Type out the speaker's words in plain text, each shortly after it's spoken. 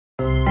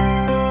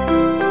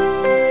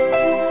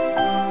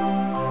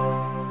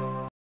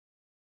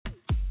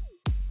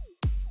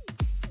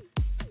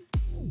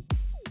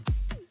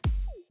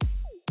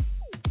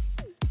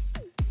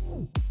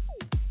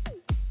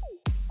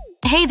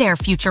Hey there,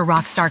 future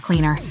Rockstar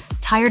cleaner.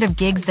 Tired of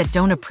gigs that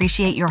don't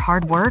appreciate your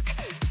hard work?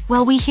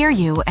 Well, we hear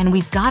you, and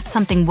we've got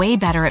something way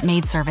better at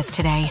Maid Service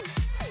Today.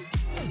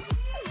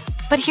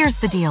 But here's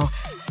the deal.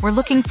 We're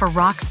looking for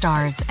rock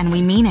stars, and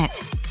we mean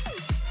it.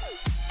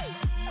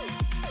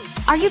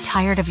 Are you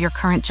tired of your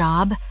current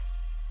job?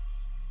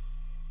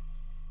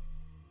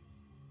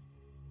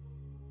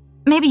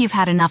 Maybe you've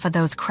had enough of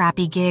those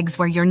crappy gigs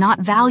where you're not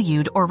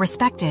valued or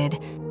respected.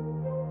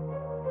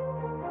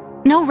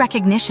 No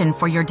recognition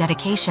for your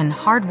dedication,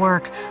 hard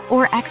work,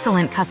 or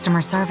excellent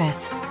customer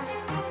service.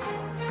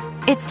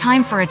 It's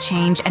time for a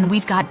change, and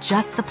we've got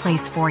just the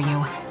place for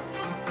you.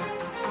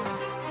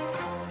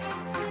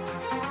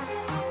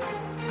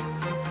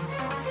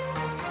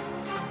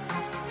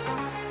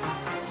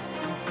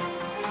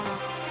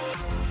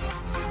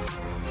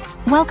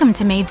 Welcome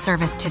to Maid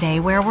Service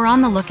Today, where we're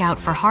on the lookout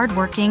for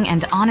hardworking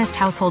and honest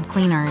household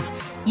cleaners.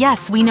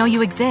 Yes, we know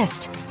you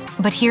exist.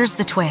 But here's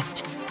the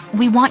twist.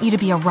 We want you to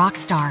be a rock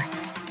star.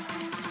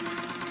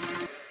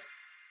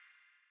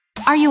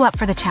 Are you up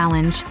for the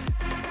challenge?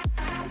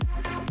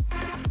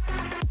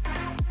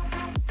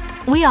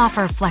 We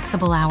offer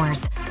flexible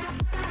hours.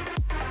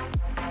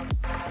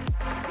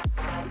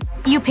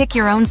 You pick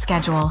your own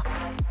schedule.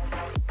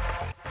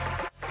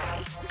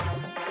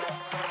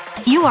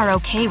 You are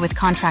okay with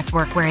contract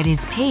work where it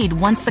is paid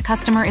once the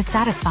customer is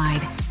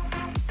satisfied.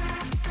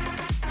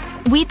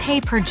 We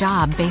pay per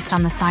job based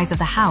on the size of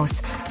the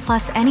house,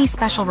 plus any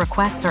special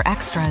requests or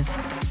extras.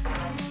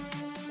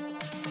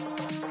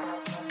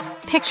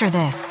 Picture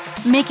this,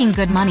 making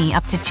good money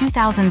up to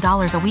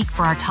 $2,000 a week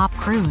for our top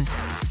crews.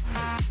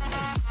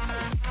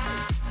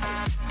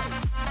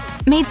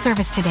 Maid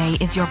Service Today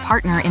is your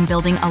partner in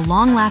building a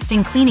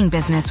long-lasting cleaning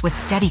business with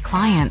steady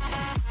clients.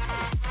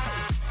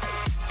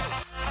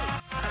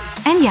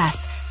 And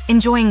yes,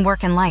 enjoying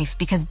work and life,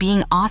 because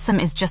being awesome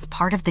is just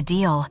part of the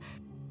deal.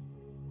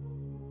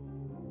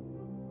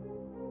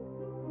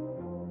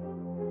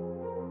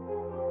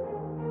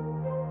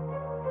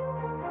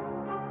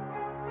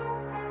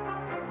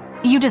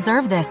 You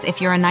deserve this if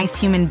you're a nice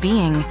human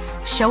being.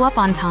 Show up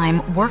on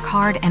time, work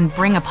hard, and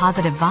bring a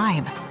positive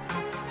vibe.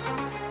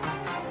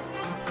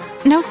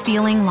 No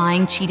stealing,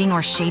 lying, cheating,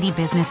 or shady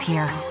business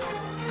here.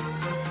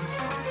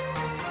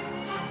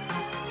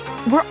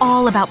 We're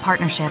all about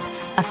partnership,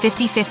 a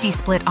 50-50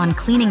 split on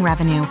cleaning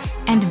revenue,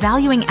 and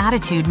valuing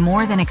attitude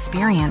more than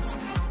experience.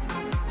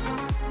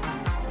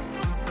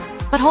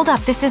 But hold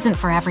up, this isn't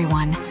for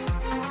everyone.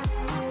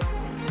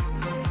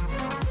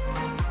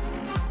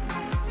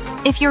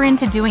 If you're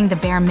into doing the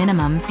bare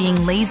minimum,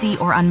 being lazy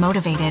or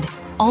unmotivated,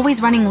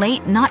 always running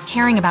late, not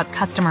caring about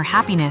customer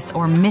happiness,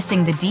 or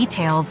missing the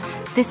details,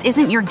 this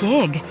isn't your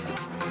gig.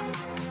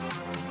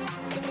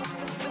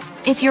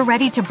 If you're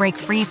ready to break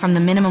free from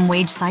the minimum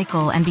wage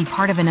cycle and be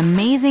part of an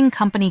amazing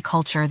company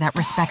culture that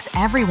respects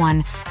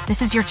everyone,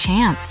 this is your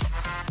chance.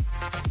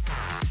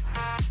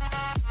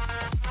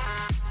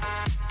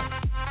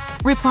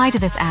 Reply to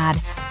this ad.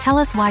 Tell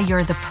us why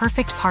you're the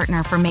perfect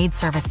partner for Maid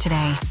Service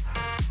Today.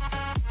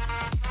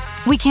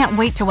 We can't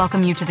wait to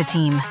welcome you to the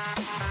team.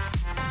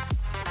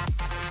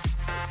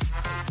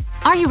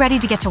 Are you ready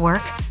to get to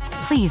work?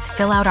 Please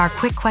fill out our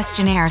quick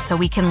questionnaire so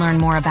we can learn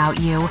more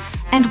about you,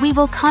 and we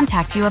will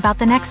contact you about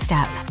the next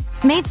step.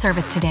 Maid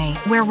Service Today,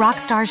 where rock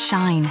stars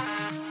shine.